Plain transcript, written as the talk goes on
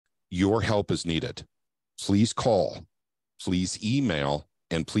Your help is needed. Please call, please email,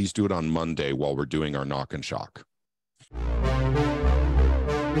 and please do it on Monday while we're doing our knock and shock.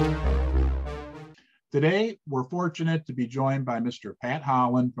 Today, we're fortunate to be joined by Mr. Pat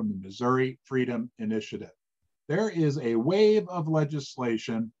Holland from the Missouri Freedom Initiative. There is a wave of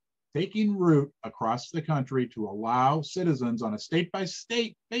legislation taking root across the country to allow citizens on a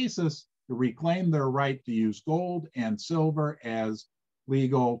state-by-state basis to reclaim their right to use gold and silver as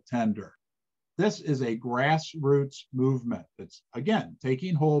legal tender. This is a grassroots movement that's, again,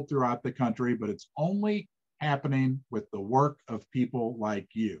 taking hold throughout the country, but it's only happening with the work of people like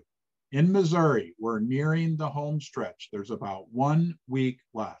you. In Missouri, we're nearing the home stretch. There's about 1 week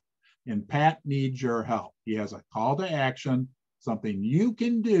left, and Pat needs your help. He has a call to action, something you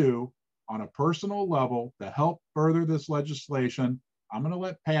can do on a personal level to help further this legislation. I'm going to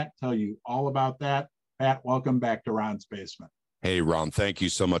let Pat tell you all about that. Pat, welcome back to Ron's Basement. Hey, Ron, thank you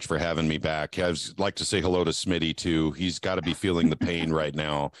so much for having me back. I'd like to say hello to Smitty, too. He's got to be feeling the pain right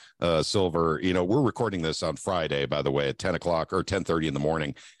now. Silver, you know, we're recording this on Friday, by the way, at 10 o'clock or 10:30 in the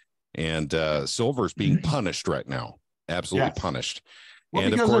morning. And Silver's being punished right now. Absolutely punished. Well,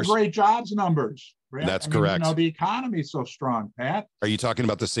 and because of course, of great jobs numbers. Right? That's correct. You know, the economy's so strong, Pat. Are you talking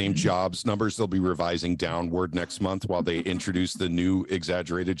about the same jobs numbers they'll be revising downward next month while they introduce the new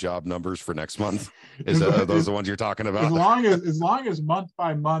exaggerated job numbers for next month? Are those the ones you're talking about? As long as month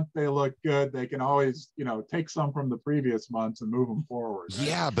by month they look good, they can always, you know, take some from the previous months and move them forward. Right?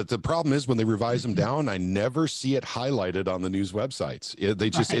 Yeah, but the problem is when they revise them down, I never see it highlighted on the news websites.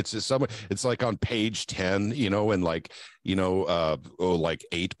 It's like on page 10, you know, and like, you know, like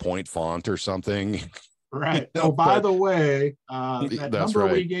 8-point font or something. Right. Oh, by the way, that number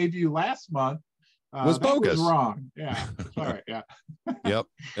we gave you last month was bogus. Was wrong. Yeah. Sorry. Yeah. Yep.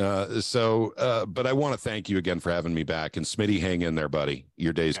 But I want to thank you again for having me back. And Smitty, hang in there, buddy.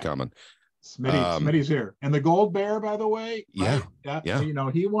 Your day's coming. Smitty's here. And the gold bear, by the way. Right? Yeah. You know,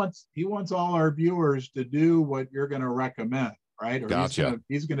 he wants all our viewers to do what you're going to recommend. Right. Or gotcha.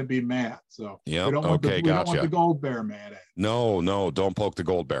 He's going to be mad. So yeah. We don't want the gold bear mad at him. No, don't poke the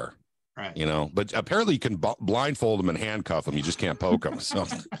gold bear. Right. You know, but apparently you can blindfold them and handcuff them. You just can't poke them. So,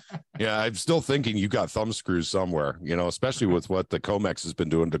 yeah, I'm still thinking you got thumb screws somewhere, you know, especially with what the COMEX has been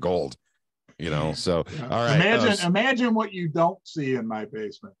doing to gold, you know. So, yeah. All right. Imagine what you don't see in my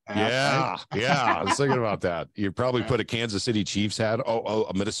basement. Pat, yeah. I was thinking about that. You probably put a Kansas City Chiefs hat.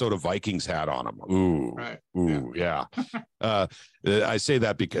 A Minnesota Vikings hat on them. Ooh, right. Yeah. I say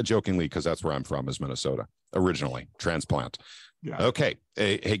that jokingly because that's where I'm from, is Minnesota originally, transplant. Yeah. Okay.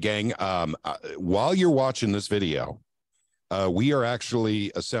 Hey, gang, while you're watching this video, we are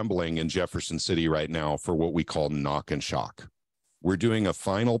actually assembling in Jefferson City right now for what we call knock and shock. We're doing a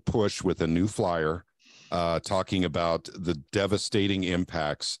final push with a new flyer talking about the devastating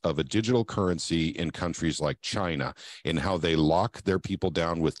impacts of a digital currency in countries like China and how they lock their people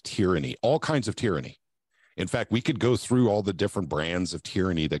down with tyranny, all kinds of tyranny. In fact, we could go through all the different brands of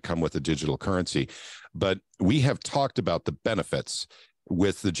tyranny that come with a digital currency, but we have talked about the benefits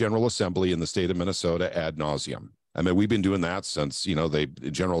with the General Assembly in the state of Minnesota ad nauseum. I mean, we've been doing that since, you know, the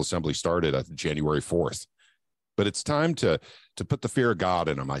General Assembly started January 4th. But it's time to put the fear of God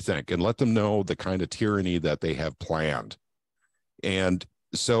in them, I think, and let them know the kind of tyranny that they have planned. And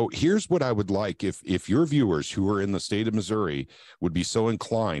so here's what I would like if your viewers who are in the state of Missouri would be so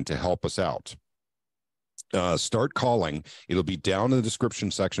inclined to help us out. Start calling. It'll be down in the description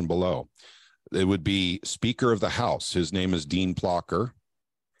section below. It would be Speaker of the House. His name is Dean Plocker.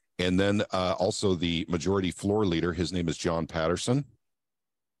 And then also the Majority Floor Leader. His name is John Patterson.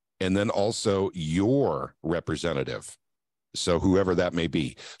 And then also your representative. So whoever that may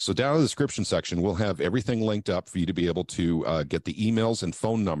be. So down in the description section, we'll have everything linked up for you to be able to get the emails and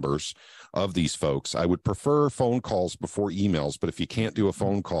phone numbers of these folks. I would prefer phone calls before emails, but if you can't do a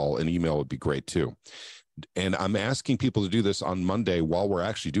phone call, an email would be great too. And I'm asking people to do this on Monday while we're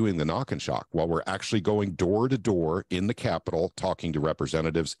actually doing the knock and shock, while we're actually going door to door in the Capitol, talking to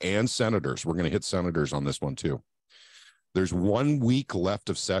representatives and senators. We're going to hit senators on this one too. There's 1 week left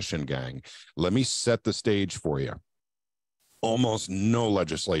of session, gang. Let me set the stage for you. Almost no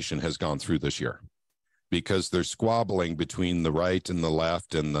legislation has gone through this year because they're squabbling between the right and the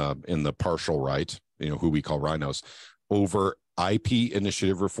left and the partial right, you know, who we call rhinos, over IP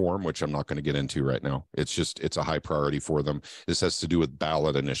initiative reform, which I'm not going to get into right now. It's a high priority for them. This has to do with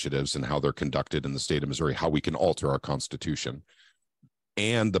ballot initiatives and how they're conducted in the state of Missouri, how we can alter our Constitution,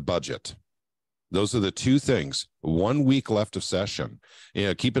 and the budget. Those are the two things. 1 week left of session. You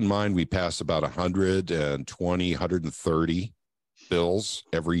know, keep in mind, we pass about 120, 130 bills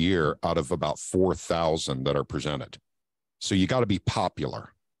every year out of about 4,000 that are presented. So you got to be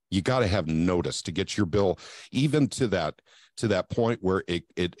popular. You got to have notice to get your bill even to that point where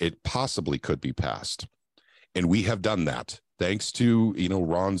it possibly could be passed. And we have done that thanks to,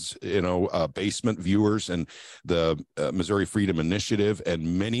 Ron's, basement viewers and the Missouri Freedom Initiative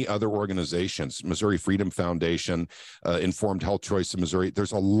and many other organizations, Missouri Freedom Foundation, Informed Health Choice in Missouri.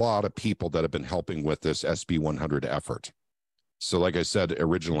 There's a lot of people that have been helping with this SB 100 effort. So like I said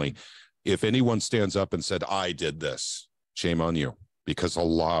originally, if anyone stands up and said, I did this, shame on you, because a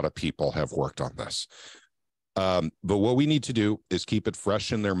lot of people have worked on this. But what we need to do is keep it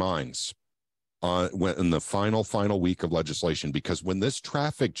fresh in their minds in the final week of legislation, because when this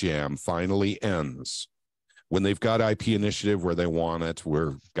traffic jam finally ends, when they've got IP initiative where they want it,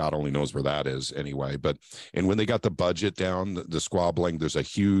 where God only knows where that is anyway, and when they got the budget down, the squabbling, there's a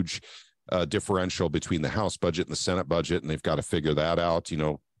huge differential between the House budget and the Senate budget, and they've got to figure that out,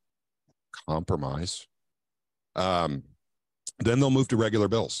 compromise. Then they'll move to regular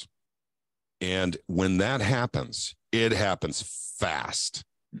bills. And when that happens, it happens fast,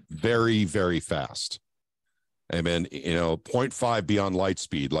 very, very fast. I mean, 0.5 beyond light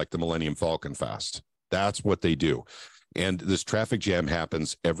speed, like the Millennium Falcon fast. That's what they do. And this traffic jam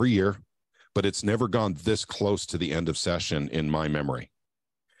happens every year, but it's never gone this close to the end of session in my memory.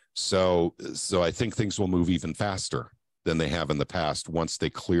 So I think things will move even faster than they have in the past once they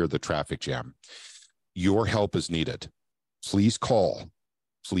clear the traffic jam. Your help is needed. Please call,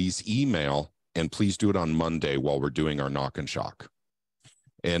 please email, and please do it on Monday while we're doing our knock and shock.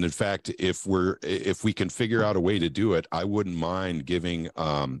 And in fact, if we can figure out a way to do it, I wouldn't mind giving,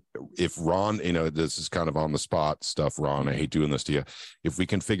 if Ron, this is kind of on the spot stuff, Ron, I hate doing this to you. If we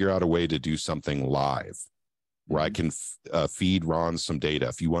can figure out a way to do something live where I can feed Ron some data,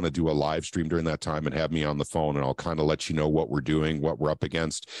 if you want to do a live stream during that time and have me on the phone, and I'll kind of let you know what we're doing, what we're up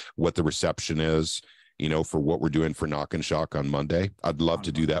against, what the reception is, for what we're doing for knock and shock on Monday. I'd love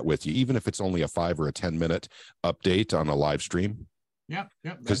to do that with you, even if it's only a 5 or a 10-minute update on a live stream. Yeah.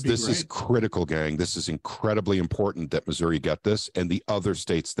 Because this is critical, gang. This is incredibly important that Missouri get this, and the other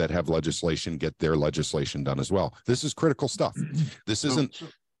states that have legislation get their legislation done as well. This is critical stuff. This isn't.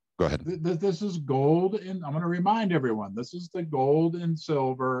 Go ahead. This is gold, and I'm going to remind everyone, this is the gold and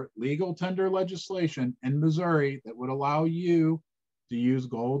silver legal tender legislation in Missouri that would allow you to use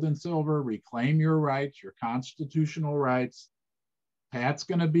gold and silver, reclaim your rights, your constitutional rights. Pat's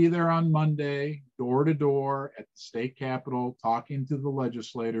going to be there on Monday, door to door at the state capitol, talking to the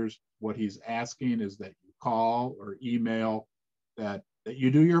legislators. What he's asking is that you call or email, that you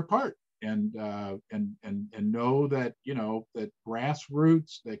do your part, and know that that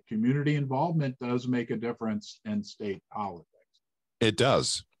grassroots, that community involvement does make a difference in state politics. It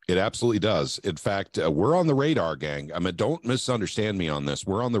does. It absolutely does. In fact, we're on the radar, gang. I mean, don't misunderstand me on this.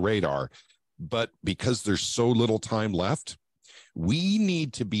 We're on the radar, but because there's so little time left, we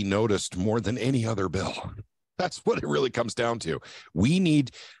need to be noticed more than any other bill. That's what it really comes down to. We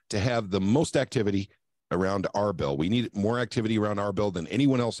need to have the most activity around our bill. We need more activity around our bill than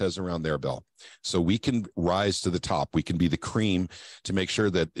anyone else has around their bill. So we can rise to the top. We can be the cream to make sure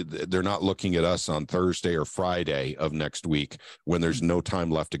that they're not looking at us on Thursday or Friday of next week when there's no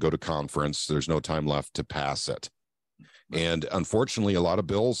time left to go to conference. There's no time left to pass it. And unfortunately, a lot of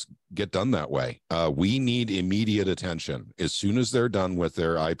bills get done that way. We need immediate attention. As soon as they're done with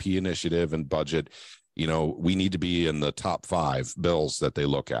their IP initiative and budget, we need to be in the top 5 bills that they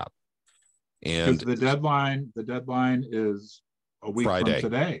look at. And the deadline is a week Friday. from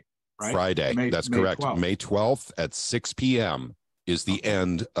today, right? Friday. That's correct. 12th. May 12th at 6 p.m. is the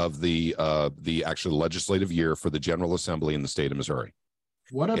end of the actual legislative year for the General Assembly in the state of Missouri.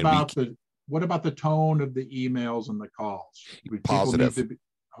 What about the tone of the emails and the calls?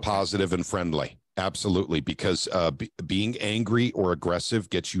 Positive and friendly. Absolutely. Because being angry or aggressive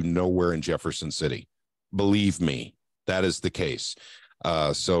gets you nowhere in Jefferson City. Believe me, that is the case.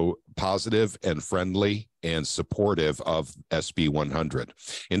 So positive and friendly and supportive of SB 100.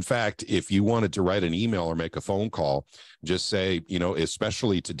 In fact, if you wanted to write an email or make a phone call, just say,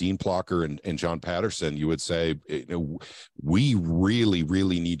 especially to Dean Plocker and John Patterson, you would say, we really,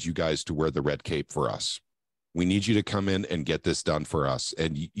 really need you guys to wear the red cape for us. We need you to come in and get this done for us,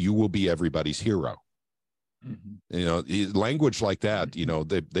 and you will be everybody's hero. Mm-hmm. Language like that,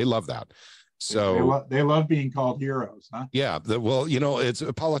 they love that. So they love being called heroes, huh? Yeah. It's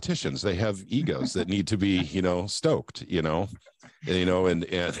politicians. They have egos that need to be, stoked, and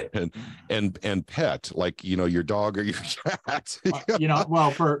pet, like, your dog or your cat. Well,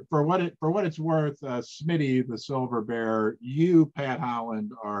 for what it's worth, Smitty, the silver bear, Pat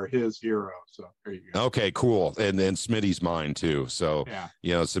Holland are his hero. So there you go. Okay, cool. And then Smitty's mine too. So,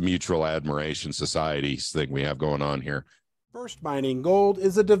 yeah. It's a mutual admiration society thing we have going on here. First Mining Gold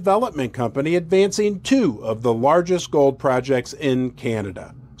is a development company advancing two of the largest gold projects in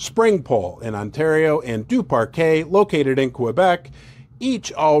Canada. Springpole in Ontario and Duparquet, located in Quebec,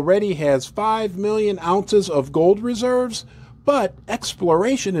 each already has 5 million ounces of gold reserves, but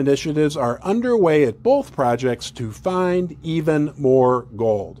exploration initiatives are underway at both projects to find even more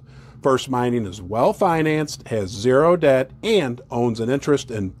gold. First Mining is well-financed, has zero debt, and owns an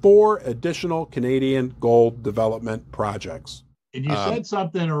interest in 4 additional Canadian gold development projects. And you said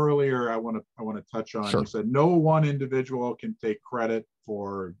something earlier I want to touch on. Sure. You said no one individual can take credit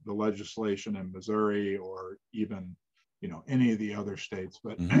for the legislation in Missouri or even, any of the other states.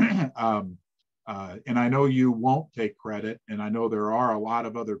 But and I know you won't take credit, and I know there are a lot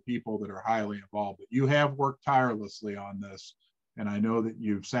of other people that are highly involved, but you have worked tirelessly on this. And I know that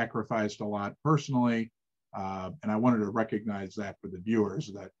you've sacrificed a lot personally, and I wanted to recognize that for the viewers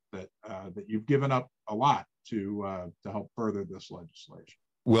that you've given up a lot to help further this legislation.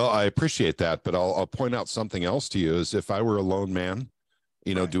 Well, I appreciate that, but I'll point out something else to you. Is if I were a lone man,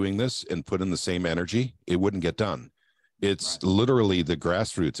 Right. doing this and put in the same energy, it wouldn't get done. It's literally the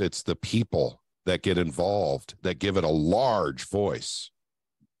grassroots. It's the people that get involved that give it a large voice.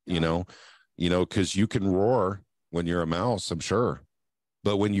 Because you can roar when you're a mouse, I'm sure,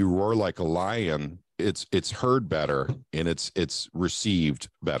 but when you roar like a lion, it's heard better and it's received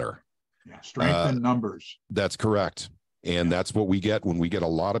better. Yeah, strength in numbers. That's correct. And that's what we get when we get a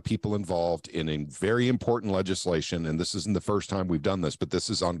lot of people involved in a very important legislation. And this isn't the first time we've done this, but this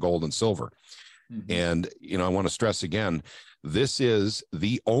is on gold and silver. Mm-hmm. And, I want to stress again, this is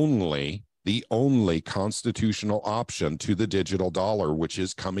the only constitutional option to the digital dollar, which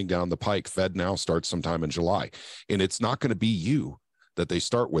is coming down the pike. Fed now starts sometime in July. And it's not going to be you that they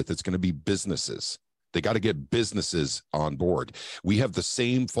start with. It's going to be businesses. They got to get businesses on board. We have the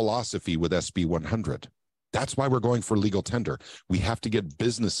same philosophy with SB 100. That's why we're going for legal tender. We have to get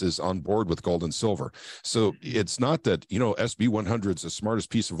businesses on board with gold and silver. So it's not that, SB 100 is the smartest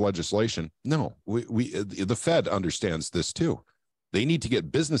piece of legislation. No, the Fed understands this too. They need to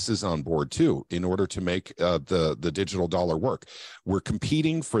get businesses on board too in order to make the digital dollar work. We're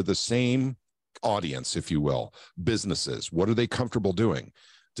competing for the same audience, if you will, businesses. What are they comfortable doing?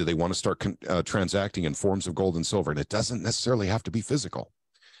 Do they want to start transacting in forms of gold and silver? And it doesn't necessarily have to be physical.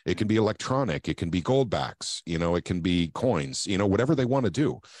 It can be electronic. It can be gold backs. It can be coins, whatever they want to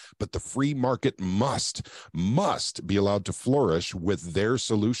do. But the free market must be allowed to flourish with their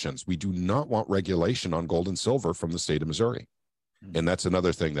solutions. We do not want regulation on gold and silver from the state of Missouri. And that's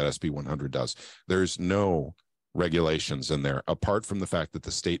another thing that SB 100 does. There's no regulations in there, apart from the fact that the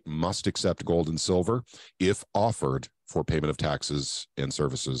state must accept gold and silver if offered for payment of taxes and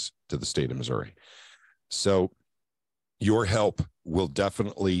services to the state of Missouri. So your help will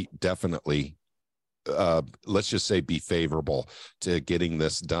definitely, let's just say, be favorable to getting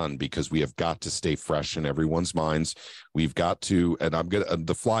this done, because we have got to stay fresh in everyone's minds. We've got to, and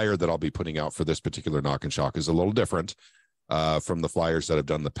the flyer that I'll be putting out for this particular knock and shock is a little different from the flyers that I've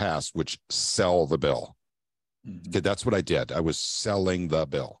done in the past, which sell the bill. Mm-hmm. That's what I did. I was selling the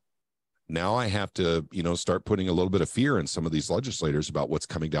bill. Now I have to, start putting a little bit of fear in some of these legislators about what's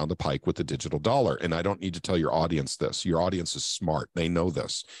coming down the pike with the digital dollar. And I don't need to tell your audience this. Your audience is smart. They know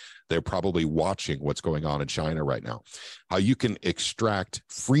this. They're probably watching what's going on in China right now. How you can extract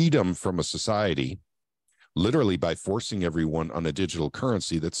freedom from a society literally by forcing everyone on a digital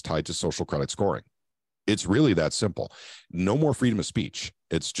currency that's tied to social credit scoring. It's really that simple. No more freedom of speech.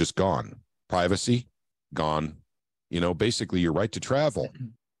 It's just gone. Privacy, gone. Basically your right to travel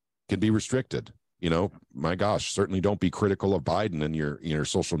can be restricted. My gosh, certainly don't be critical of Biden in your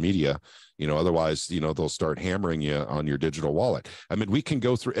social media. Otherwise, they'll start hammering you on your digital wallet. I mean, we can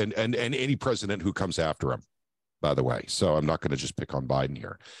go through and any president who comes after him, by the way. So I'm not going to just pick on Biden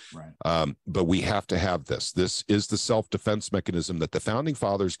here. Right. But we have to have this. This is the self-defense mechanism that the founding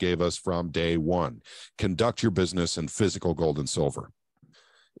fathers gave us from day one. Conduct your business in physical gold and silver.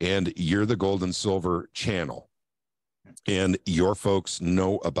 And you're the gold and silver channel. And your folks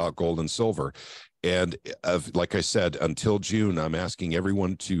know about gold and silver. And like I said, until June, I'm asking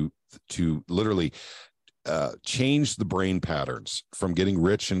everyone to literally change the brain patterns from getting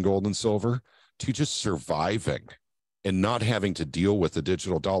rich in gold and silver to just surviving and not having to deal with the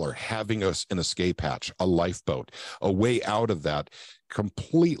digital dollar, having an escape hatch, a lifeboat, a way out of that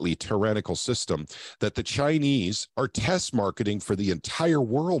completely tyrannical system that the Chinese are test marketing for the entire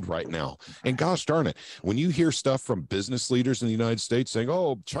world right now. And gosh darn it, when you hear stuff from business leaders in the United States saying,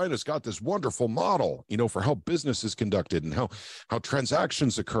 oh, China's got this wonderful model, for how business is conducted and how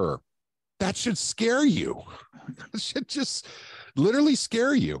transactions occur, that should scare you. That should just literally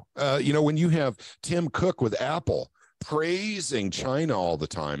scare you. When you have Tim Cook with Apple praising China all the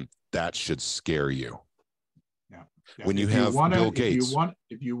time. That should scare you. Yeah. When you have Bill Gates.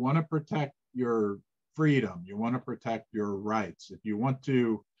 If you want to protect your freedom, you want to protect your rights, if you want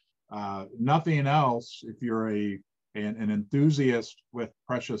to, nothing else, if you're an enthusiast with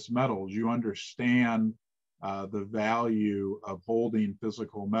precious metals, you understand the value of holding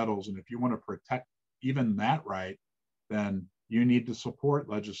physical metals. And if you want to protect even that right, then you need to support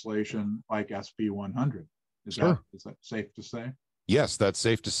legislation like SB 100. Is that safe to say? Yes, that's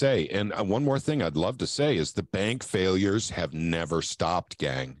safe to say. And one more thing I'd love to say is the bank failures have never stopped,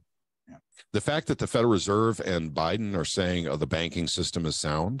 gang. Yeah. The fact that the Federal Reserve and Biden are saying, oh, the banking system is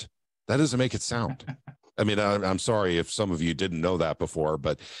sound, that doesn't make it sound. I mean, I'm sorry if some of you didn't know that before,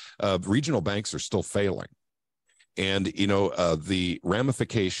 but regional banks are still failing. And, the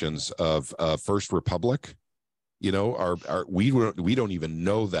ramifications of First Republic, we don't even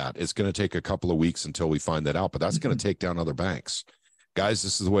know that. It's going to take a couple of weeks until we find that out, but that's going to take down other banks. Guys,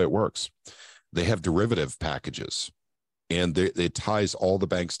 this is the way it works. They have derivative packages, and it ties all the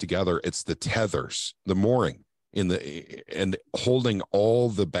banks together. It's the tethers, the mooring and holding all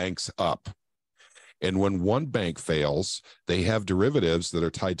the banks up. And when one bank fails, they have derivatives that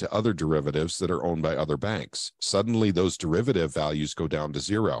are tied to other derivatives that are owned by other banks. Suddenly, those derivative values go down to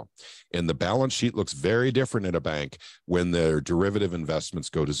zero. And the balance sheet looks very different in a bank when their derivative investments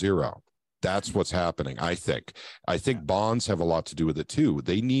go to zero. That's what's happening, I think. I think bonds have a lot to do with it, too.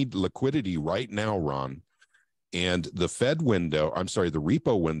 They need liquidity right now, Ron. And the the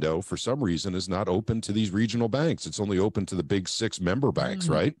repo window, for some reason, is not open to these regional banks. It's only open to the big 6 member banks,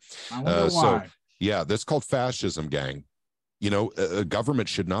 right? I wonder why. Yeah, that's called fascism, gang. A government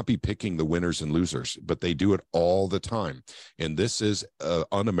should not be picking the winners and losers, but they do it all the time. And this is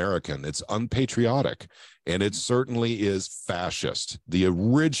un-American. It's unpatriotic. And it certainly is fascist. The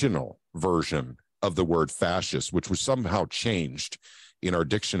original version of the word fascist, which was somehow changed in our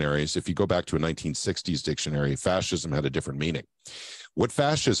dictionaries. If you go back to a 1960s dictionary, fascism had a different meaning. What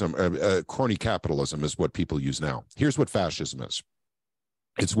fascism, crony capitalism, is what people use now. Here's what fascism is.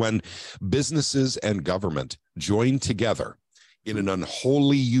 It's when businesses and government join together in an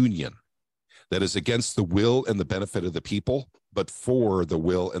unholy union that is against the will and the benefit of the people, but for the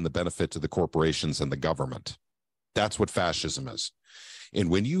will and the benefit to the corporations and the government. That's what fascism is. And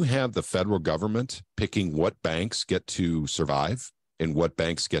when you have the federal government picking what banks get to survive and what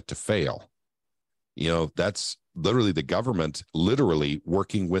banks get to fail, that's literally the government literally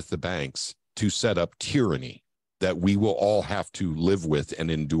working with the banks to set up tyranny that we will all have to live with and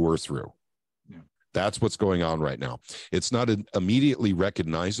endure through. Yeah. That's what's going on right now. It's not immediately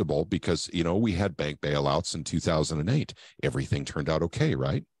recognizable because, we had bank bailouts in 2008. Everything turned out okay,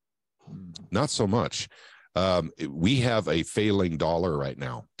 right? Not so much. We have a failing dollar right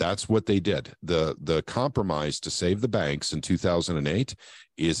now. That's what they did. The compromise to save the banks in 2008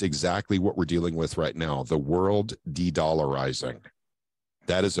 is exactly what we're dealing with right now. The world de-dollarizing.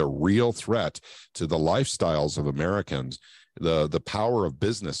 That is a real threat to the lifestyles of Americans, the power of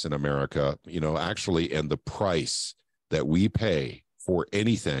business in America, actually, and the price that we pay for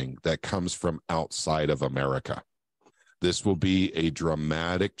anything that comes from outside of America. This will be a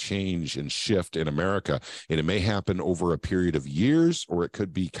dramatic change and shift in America, and it may happen over a period of years, or it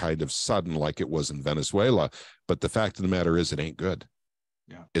could be kind of sudden like it was in Venezuela. But the fact of the matter is, it ain't good.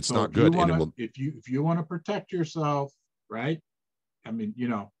 Yeah, it's not good. If you want to protect yourself, right? I mean,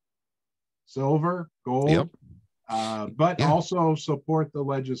 silver, gold, but also support the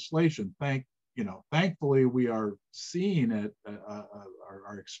legislation. Thankfully, we are seeing it,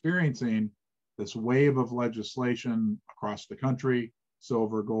 are experiencing this wave of legislation across the country.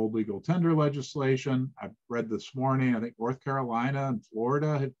 Silver, gold, legal tender legislation. I've read this morning, I think North Carolina and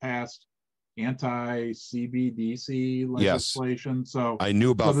Florida had passed anti-CBDC legislation. Yes. So I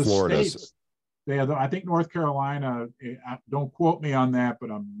knew about Florida. I think North Carolina, don't quote me on that,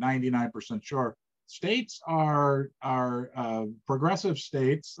 but I'm 99% sure. States are progressive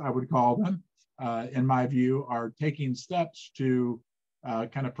states, I would call them, in my view, are taking steps to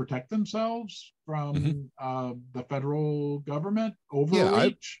kind of protect themselves from the federal government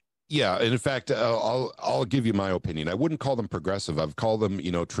overreach. Yeah, and in fact, I'll give you my opinion. I wouldn't call them progressive. I've called them,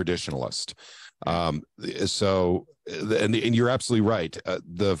 traditionalist. And you're absolutely right.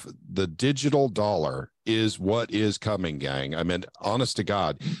 The digital dollar is what is coming, gang. I mean, honest to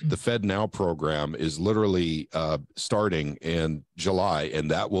God, the Fed Now program is literally starting in July, and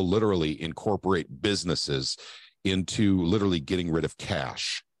that will literally incorporate businesses into literally getting rid of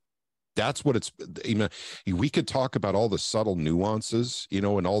cash. That's what it's, you know, we could talk about all the subtle nuances, you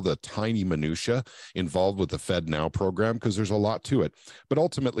know, and all the tiny minutia involved with the Fed Now program, because there's a lot to it. But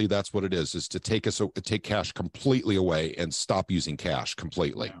ultimately, that's what it is to take cash completely away and stop using cash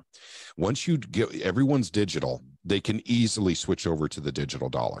completely. Yeah. Once you get everyone's digital, they can easily switch over to the digital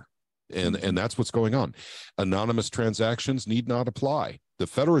dollar. And that's what's going on. Anonymous transactions need not apply. The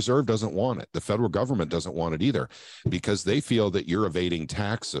Federal Reserve doesn't want it. The federal government doesn't want it either, because they feel that you're evading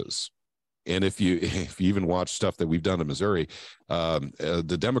taxes. And if you even watch stuff that we've done in Missouri,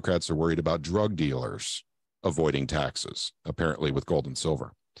 the Democrats are worried about drug dealers avoiding taxes, apparently with gold and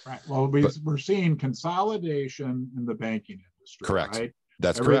silver. Right. Well, we're seeing consolidation in the banking industry. Correct. Right?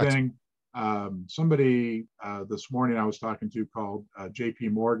 That's everything. Correct. Somebody this morning I was talking to called J.P.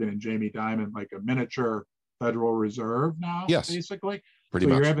 Morgan and Jamie Dimon like a miniature Federal Reserve now. Yes. Basically. Pretty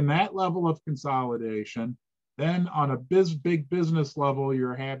much. You're having that level of consolidation. Then on a big business level,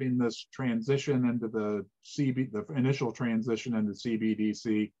 you're having this transition into the initial transition into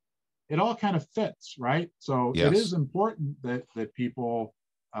CBDC. It all kind of fits, right? So yes. It is important that people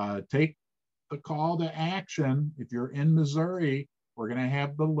take the call to action. If you're in Missouri, we're going to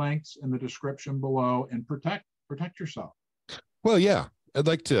have the links in the description below, and protect yourself. Well, yeah, I'd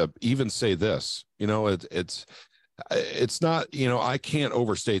like to even say this. You know, it's not, you know, I can't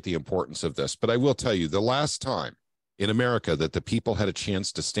overstate the importance of this, but I will tell you the last time in America that the people had a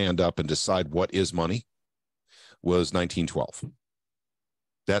chance to stand up and decide what is money was 1912.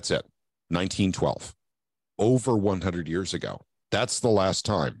 That's it. 1912, over 100 years ago. That's the last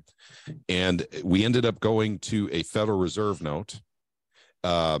time. And we ended up going to a Federal Reserve note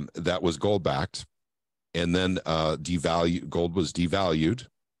that was gold backed, and then gold was devalued.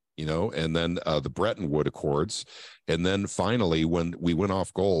 You know, and then the Bretton Woods Accords. And then finally, when we went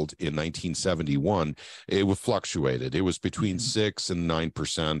off gold in 1971, it was fluctuated. It was between 6 and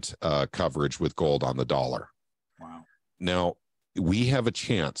 9% coverage with gold on the dollar. Wow. Now, we have a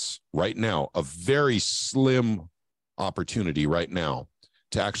chance right now, a very slim opportunity right now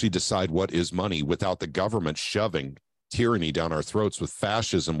to actually decide what is money without the government shoving tyranny down our throats with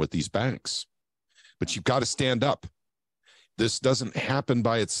fascism with these banks. But you've got to stand up. This doesn't happen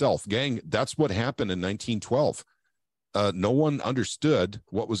by itself. Gang, that's what happened in 1912. No one understood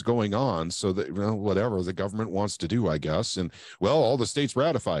what was going on, so that, well, whatever the government wants to do, I guess. And, well, all the states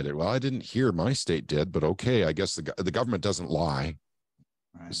ratified it. Well, I didn't hear my state did, but okay, I guess the government doesn't lie.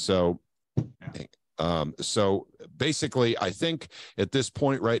 Right. So, yeah. So basically, I think at this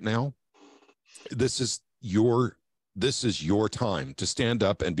point right now, this is your time to stand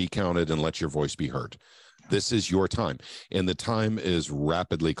up and be counted and let your voice be heard. This is your time, and the time is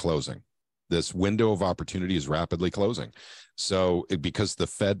rapidly closing. This window of opportunity is rapidly closing. So because the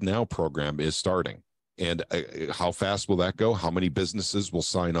Fed Now program is starting, and how fast will that go? How many businesses will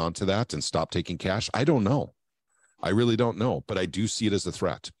sign on to that and stop taking cash? I don't know. I really don't know, but I do see it as a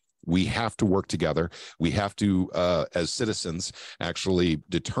threat. We have to work together. We have to, as citizens, actually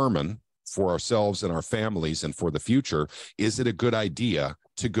determine for ourselves and our families and for the future, is it a good idea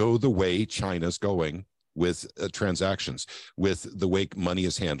to go the way China's going with transactions, with the way money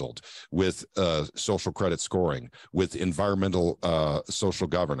is handled, with social credit scoring, with environmental social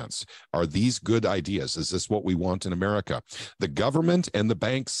governance? Are these good ideas? Is this what we want in America? The government and the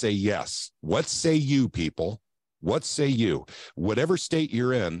banks say yes. What say you, people? What say you? Whatever state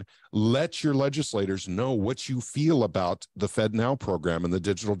you're in, let your legislators know what you feel about the Fed Now program and the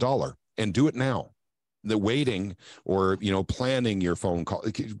digital dollar, and do it now. The waiting or, you know, planning your phone call.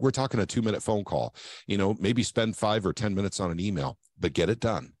 We're talking a 2-minute phone call, you know, maybe spend 5 or 10 minutes on an email, but get it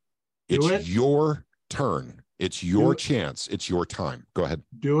done. It's your turn. It's your chance. It's your time. Go ahead.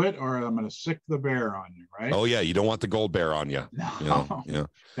 Do it, or I'm going to sick the bear on you, right? Oh, yeah. You don't want the gold bear on you. No. You know, yeah.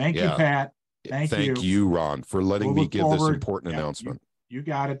 Thank you, Pat. Thank you, Ron, for letting me give this important announcement. You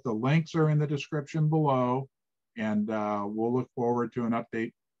got it. The links are in the description below, and we'll look forward to an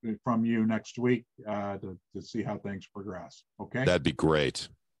update from you next week to see how things progress. Okay. That'd be great.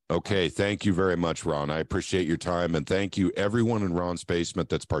 Okay. Thank you very much, Ron. I appreciate your time, and thank you everyone in Ron's basement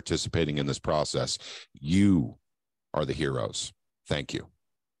that's participating in this process. You are the heroes. Thank you.